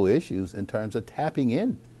local issues in terms of tapping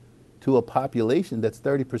in to a population that's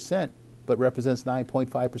 30%, but represents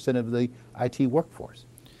 9.5% of the IT workforce.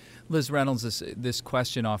 Liz Reynolds, this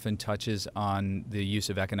question often touches on the use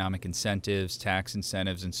of economic incentives, tax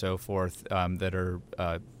incentives, and so forth that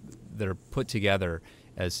are put together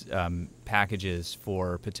as packages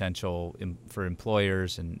for potential for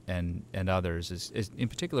employers and others, is in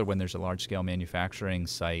particular when there's a large-scale manufacturing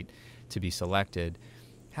site to be selected.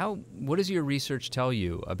 What does your research tell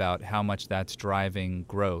you about how much that's driving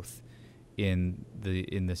growth in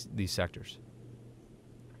these sectors?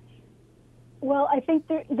 Well, I think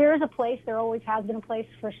there is a place, there always has been a place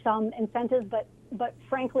for some incentives, but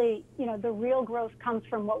frankly, the real growth comes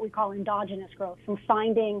from what we call endogenous growth, from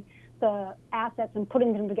finding the assets and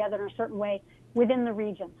putting them together in a certain way within the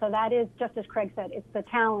region. So that is, just as Craig said, it's the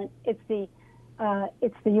talent, it's the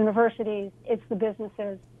universities, it's the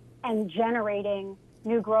businesses, and generating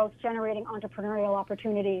new growth, generating entrepreneurial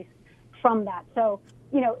opportunities from that. So,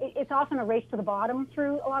 it's often a race to the bottom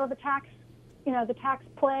through a lot of the tax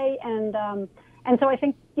play, and so I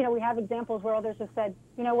think we have examples where others have said,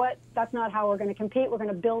 what, that's not how we're going to compete. We're going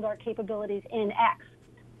to build our capabilities in X,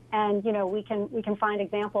 and we can find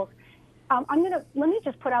examples. Let me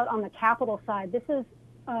just put out on the capital side. This is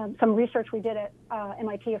some research we did at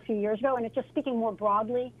MIT a few years ago, and it's just speaking more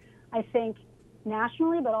broadly, I think,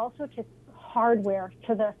 nationally, but also to hardware,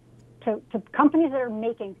 to companies that are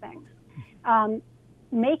making things.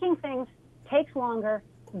 Making things takes longer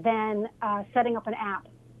than setting up an app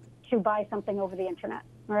to buy something over the internet.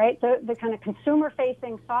 All right, so the kind of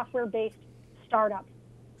consumer-facing, software-based startups,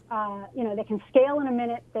 they can scale in a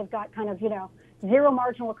minute. They've got kind of zero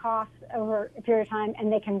marginal costs over a period of time,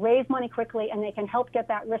 and they can raise money quickly, and they can help get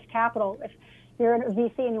that risk capital. If you're a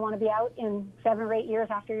VC and you want to be out in 7 or 8 years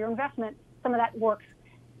after your investment, some of that works.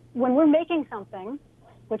 When we're making something,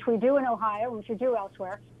 which we do in Ohio, which we do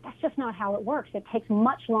elsewhere, that's just not how it works. It takes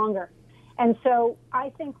much longer. And so I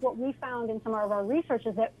think what we found in some of our research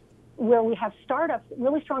is that where we have startups,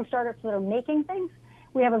 really strong startups that are making things,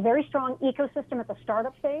 we have a very strong ecosystem at the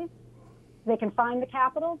startup phase. They can find the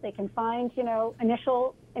capital, they can find,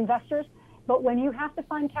 initial investors. But when you have to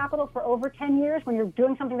find capital for over 10 years, when you're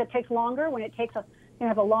doing something that takes longer, when it takes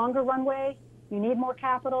have a longer runway, you need more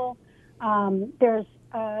capital. You're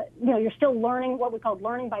still learning, what we call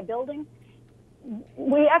learning by building.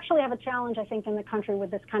 we actually have a challenge, I think, in the country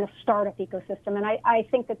with this kind of startup ecosystem. And I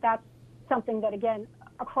think that that's something that, again,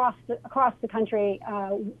 across the country,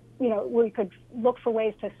 we could look for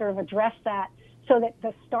ways to sort of address that so that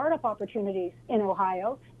the startup opportunities in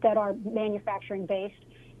Ohio that are manufacturing based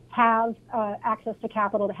have access to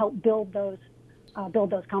capital to help build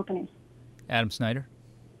those companies. Adam Snyder?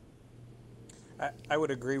 I would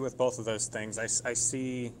agree with both of those things. I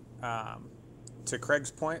see, to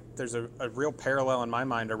Craig's point, there's a real parallel in my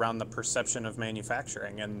mind around the perception of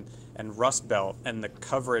manufacturing and Rust Belt and the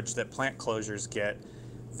coverage that plant closures get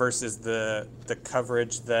versus the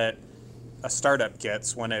coverage that a startup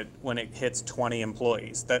gets when it hits 20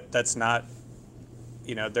 employees. That's not,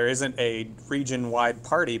 there isn't a region-wide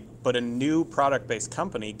party, but a new product-based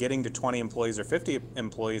company getting to 20 employees or 50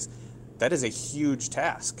 employees, that is a huge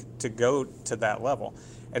task to go to that level.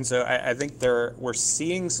 And so I think we're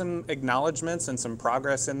seeing some acknowledgments and some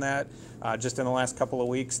progress in that. Just in the last couple of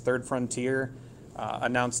weeks, Third Frontier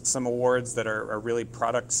announced some awards that are really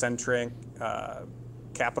product-centric,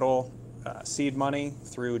 capital seed money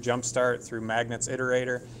through Jumpstart, through Magnet's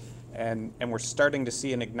Iterator. And we're starting to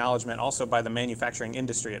see an acknowledgement also by the manufacturing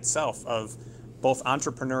industry itself of both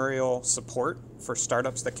entrepreneurial support for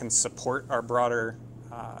startups that can support our broader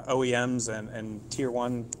OEMs and tier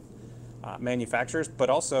one manufacturers, but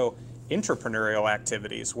also entrepreneurial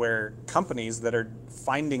activities where companies that are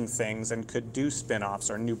finding things and could do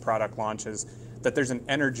spin-offs or new product launches, that there's an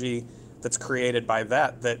energy that's created by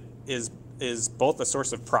that is both a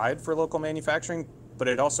source of pride for local manufacturing, but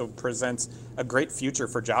it also presents a great future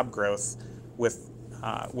for job growth with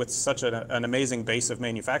such an amazing base of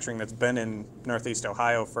manufacturing that's been in Northeast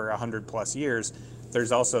Ohio for 100 plus years.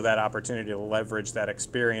 There's also that opportunity to leverage that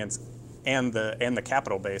experience and the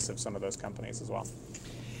capital base of some of those companies as well.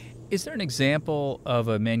 Is there an example of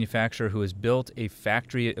a manufacturer who has built a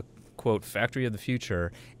factory, quote, factory of the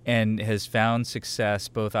future, and has found success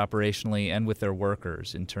both operationally and with their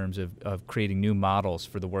workers in terms of creating new models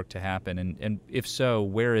for the work to happen? And if so,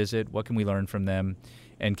 where is it? What can we learn from them?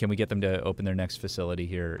 And can we get them to open their next facility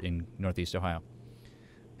here in Northeast Ohio?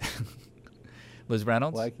 Liz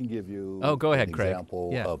Reynolds? Well, I can give you go ahead, an Craig. example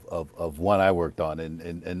Yeah. of one I worked on,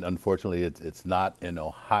 and unfortunately it's not an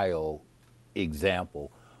Ohio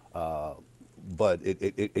example, but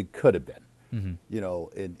it could have been.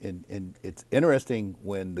 Mm-hmm. And it's interesting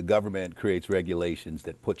when the government creates regulations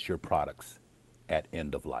that puts your products at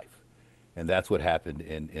end of life. And that's what happened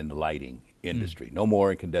in the lighting industry. No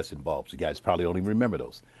more incandescent bulbs. You guys probably don't even remember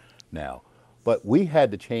those now. But we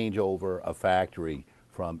had to change over a factory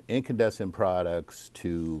from incandescent products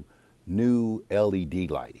to new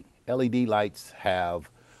LED lighting. LED lights have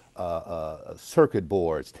circuit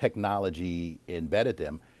boards, technology embedded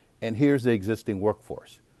them, and here's the existing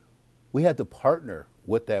workforce. We had to partner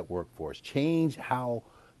with that workforce, change how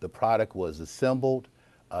the product was assembled,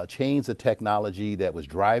 change the technology that was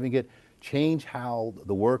driving it, change how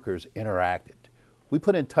the workers interacted. We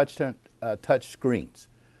put in touch screens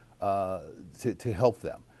to help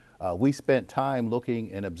them. We spent time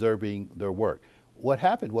looking and observing their work. What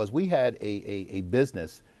happened was we had a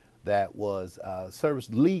business that was service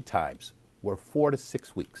lead times were 4 to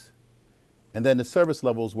 6 weeks. And then the service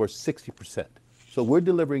levels were 60%. So we're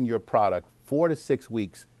delivering your product 4 to 6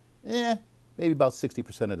 weeks, maybe about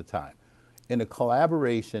 60% of the time. In a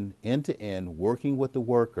collaboration, end to end, working with the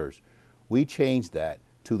workers, we changed that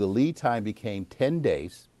to the lead time became 10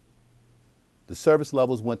 days. The service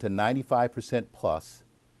levels went to 95% plus.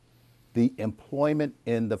 The employment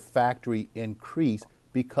in the factory increased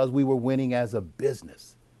because we were winning as a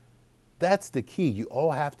business. That's the key. You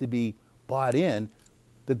all have to be bought in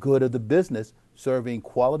the good of the business, serving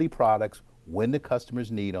quality products when the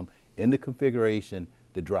customers need them in the configuration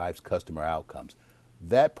that drives customer outcomes.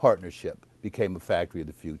 That partnership became a factory of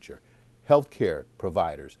the future. Healthcare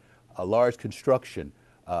providers, large construction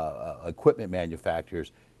equipment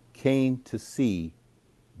manufacturers came to see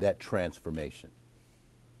that transformation.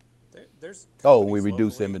 We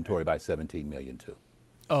reduced inventory by 17 million too.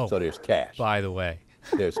 So there's cash. By the way.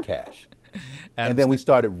 There's cash. And then we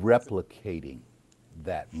started replicating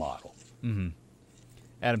that model. Mm-hmm.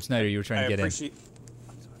 Adam Snyder, you were trying to get in.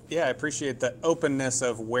 Yeah, I appreciate the openness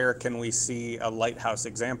of where can we see a lighthouse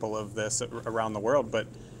example of this around the world, but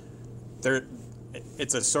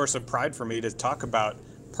it's a source of pride for me to talk about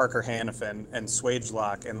Parker Hannifin and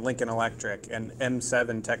Swagelok and Lincoln Electric and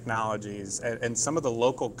M7 Technologies and some of the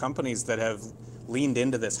local companies that have leaned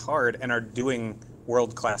into this hard and are doing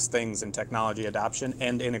world-class things in technology adoption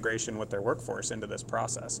and integration with their workforce into this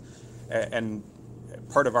process. And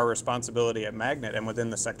part of our responsibility at Magnet and within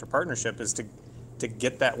the sector partnership is to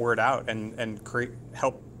get that word out and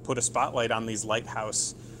help put a spotlight on these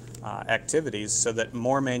lighthouse activities so that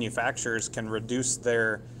more manufacturers can reduce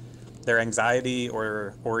their anxiety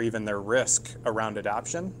or even their risk around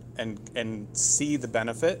adoption and see the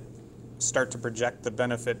benefit, start to project the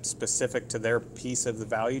benefit specific to their piece of the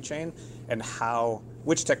value chain and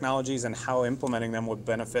which technologies and how implementing them would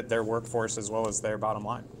benefit their workforce as well as their bottom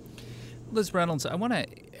line. Liz Reynolds, I want to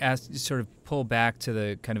ask, sort of pull back to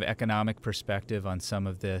the kind of economic perspective on some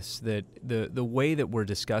of this, that the way that we're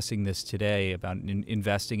discussing this today about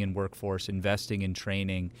investing in workforce, investing in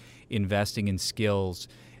training, investing in skills,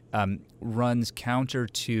 runs counter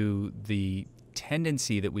to the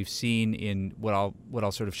tendency that we've seen in what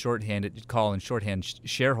I'll sort of call in shorthand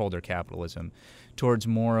shareholder capitalism, towards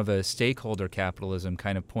more of a stakeholder capitalism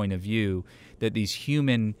kind of point of view, that this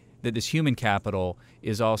human capital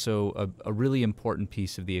is also a really important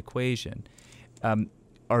piece of the equation.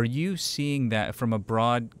 Are you seeing that from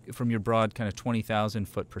your broad kind of 20,000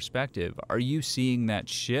 foot perspective? Are you seeing that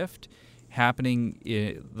shift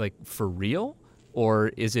happening like for real, or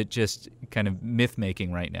is it just kind of myth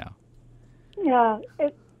making right now? Yeah,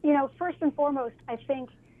 first and foremost, I think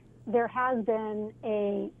there has been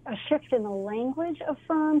a shift in the language of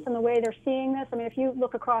firms and the way they're seeing this. I mean, if you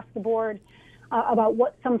look across the board about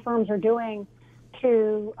what some firms are doing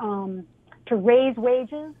to raise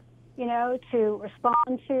wages, to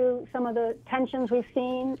respond to some of the tensions we've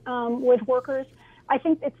seen with workers, I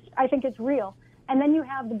think it's real. And then you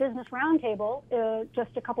have the Business Roundtable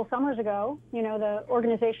just a couple summers ago, the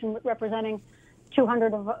organization representing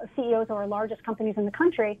 200 of CEOs of our largest companies in the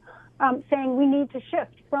country, saying we need to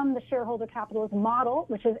shift from the shareholder capitalism model,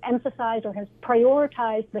 which has emphasized or has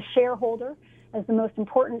prioritized the shareholder as the most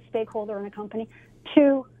important stakeholder in a company,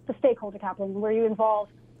 to the stakeholder capitalism, where you involve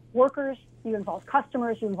workers, you involve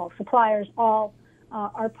customers, you involve suppliers, all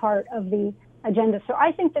are part of the agenda. So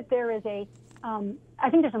I think that there's a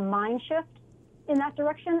mind shift in that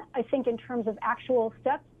direction. I think in terms of actual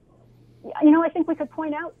steps, I think we could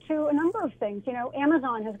point out to a number of things.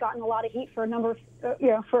 Amazon has gotten a lot of heat for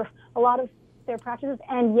for a lot of their practices,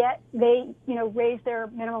 and yet they, raised their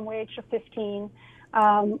minimum wage to 15.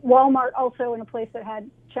 Walmart also in a place that had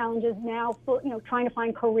challenges now, trying to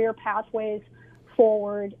find career pathways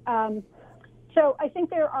forward. So I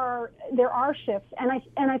think there are shifts, and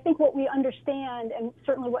I think what we understand, and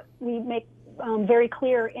certainly what we make very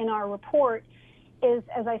clear in our report, is,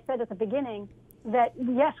 as I said at the beginning, that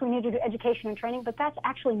yes, we need to do education and training, but that's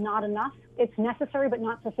actually not enough. It's necessary, but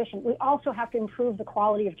not sufficient. We also have to improve the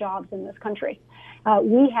quality of jobs in this country.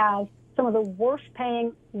 We have some of the worst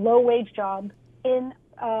paying low wage jobs in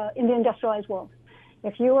the industrialized world.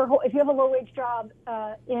 If you have a low wage job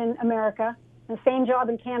in America, the same job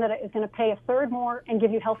in Canada is going to pay a third more and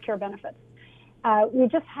give you health care benefits. We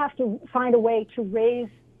just have to find a way to raise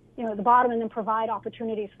the bottom and then provide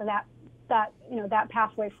opportunities for that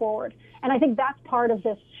pathway forward. And I think that's part of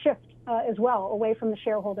this shift as well, away from the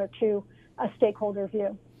shareholder to a stakeholder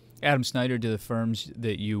view. Adam Snyder, do the firms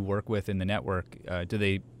that you work with in the network, do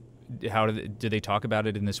they talk about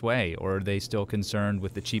it in this way, or are they still concerned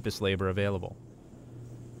with the cheapest labor available?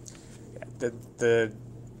 The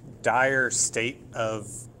dire state of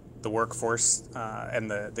the workforce and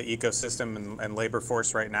the ecosystem and labor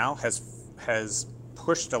force right now has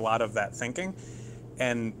pushed a lot of that thinking.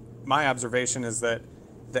 And my observation is that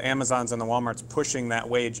the Amazons and the Walmarts pushing that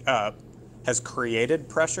wage up has created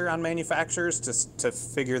pressure on manufacturers to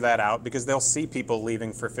figure that out, because they'll see people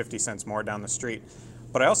leaving for 50 cents more down the street.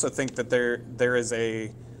 But I also think that there's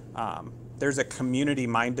a community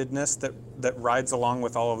mindedness that rides along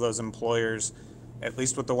with all of those employers, at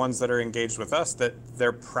least with the ones that are engaged with us, that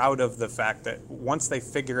they're proud of the fact that once they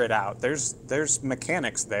figure it out, there's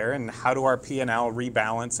mechanics there, and how do our P&L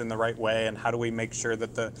rebalance in the right way, and how do we make sure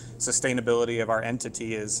that the sustainability of our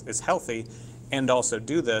entity is healthy, and also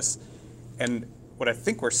do this. And what I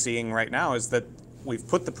think we're seeing right now is that we've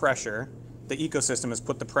put the pressure, the ecosystem has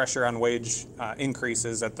put the pressure on wage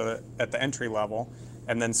increases at the entry level,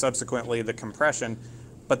 and then subsequently the compression,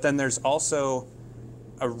 but then there's also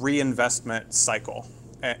a reinvestment cycle.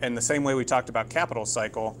 And the same way we talked about capital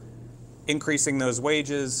cycle, increasing those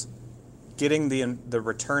wages, getting the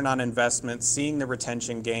return on investment, seeing the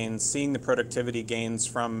retention gains, seeing the productivity gains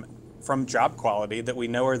from job quality that we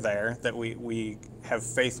know are there, that we have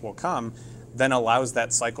faith will come, then allows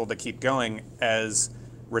that cycle to keep going. As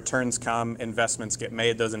returns come, investments get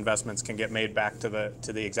made, those investments can get made back to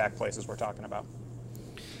the exact places we're talking about.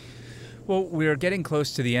 Well, we're getting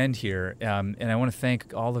close to the end here, and I want to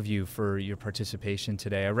thank all of you for your participation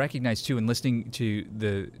today. I recognize, too, in listening to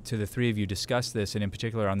the three of you discuss this, and in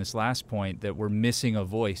particular on this last point, that we're missing a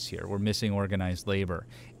voice here. We're missing organized labor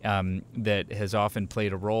that has often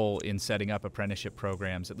played a role in setting up apprenticeship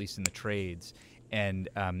programs, at least in the trades, and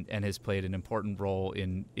has played an important role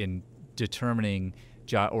in determining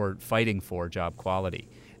or fighting for job quality.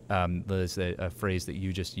 Liz, a phrase that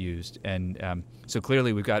you just used. And so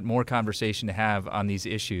clearly we've got more conversation to have on these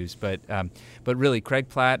issues. But really, Craig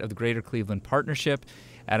Platt of the Greater Cleveland Partnership,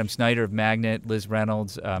 Adam Snyder of Magnet, Liz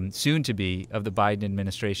Reynolds, soon to be of the Biden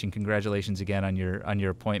administration. Congratulations again on your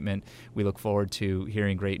appointment. We look forward to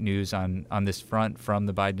hearing great news on this front from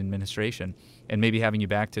the Biden administration and maybe having you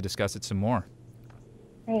back to discuss it some more.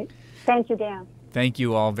 Great. Thank you, Dan. Thank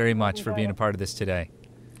you all very much for being a part of this today.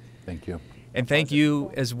 Thank you. And thank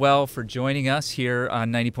you as well for joining us here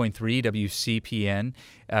on 90.3 WCPN.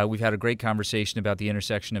 We've had a great conversation about the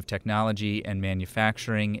intersection of technology and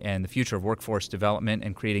manufacturing and the future of workforce development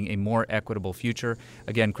and creating a more equitable future.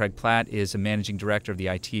 Again, Craig Platt is a managing director of the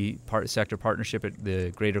IT sector partnership at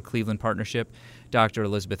the Greater Cleveland Partnership. Dr.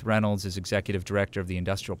 Elizabeth Reynolds is executive director of the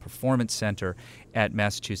Industrial Performance Center at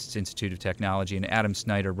Massachusetts Institute of Technology, and Adam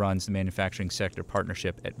Snyder runs the manufacturing sector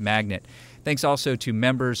partnership at Magnet. Thanks also to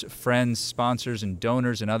members, friends, sponsors, and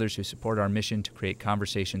donors and others who support our mission to create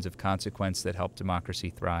conversations of consequence that help democracy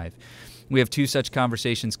thrive. We have 2 such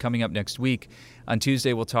conversations coming up next week. On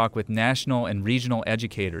Tuesday, we'll talk with national and regional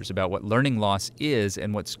educators about what learning loss is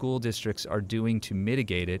and what school districts are doing to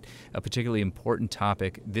mitigate it, a particularly important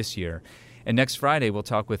topic this year. And next Friday, we'll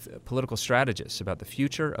talk with political strategists about the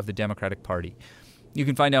future of the Democratic Party. You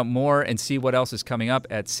can find out more and see what else is coming up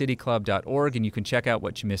at cityclub.org, and you can check out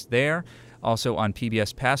what you missed there. Also on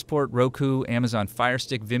PBS Passport, Roku, Amazon Fire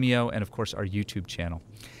Stick, Vimeo, and of course our YouTube channel.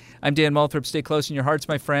 I'm Dan Moulthrop. Stay close in your hearts,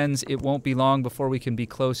 my friends. It won't be long before we can be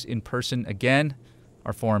close in person again.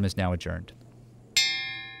 Our forum is now adjourned.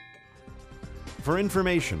 For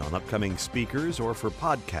information on upcoming speakers or for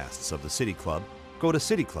podcasts of the City Club, go to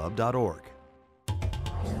cityclub.org.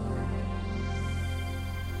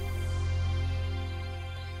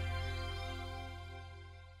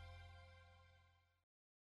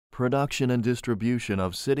 Production and distribution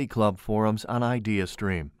of City Club forums on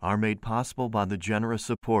IdeaStream are made possible by the generous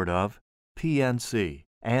support of PNC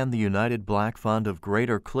and the United Black Fund of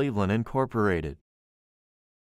Greater Cleveland, Incorporated.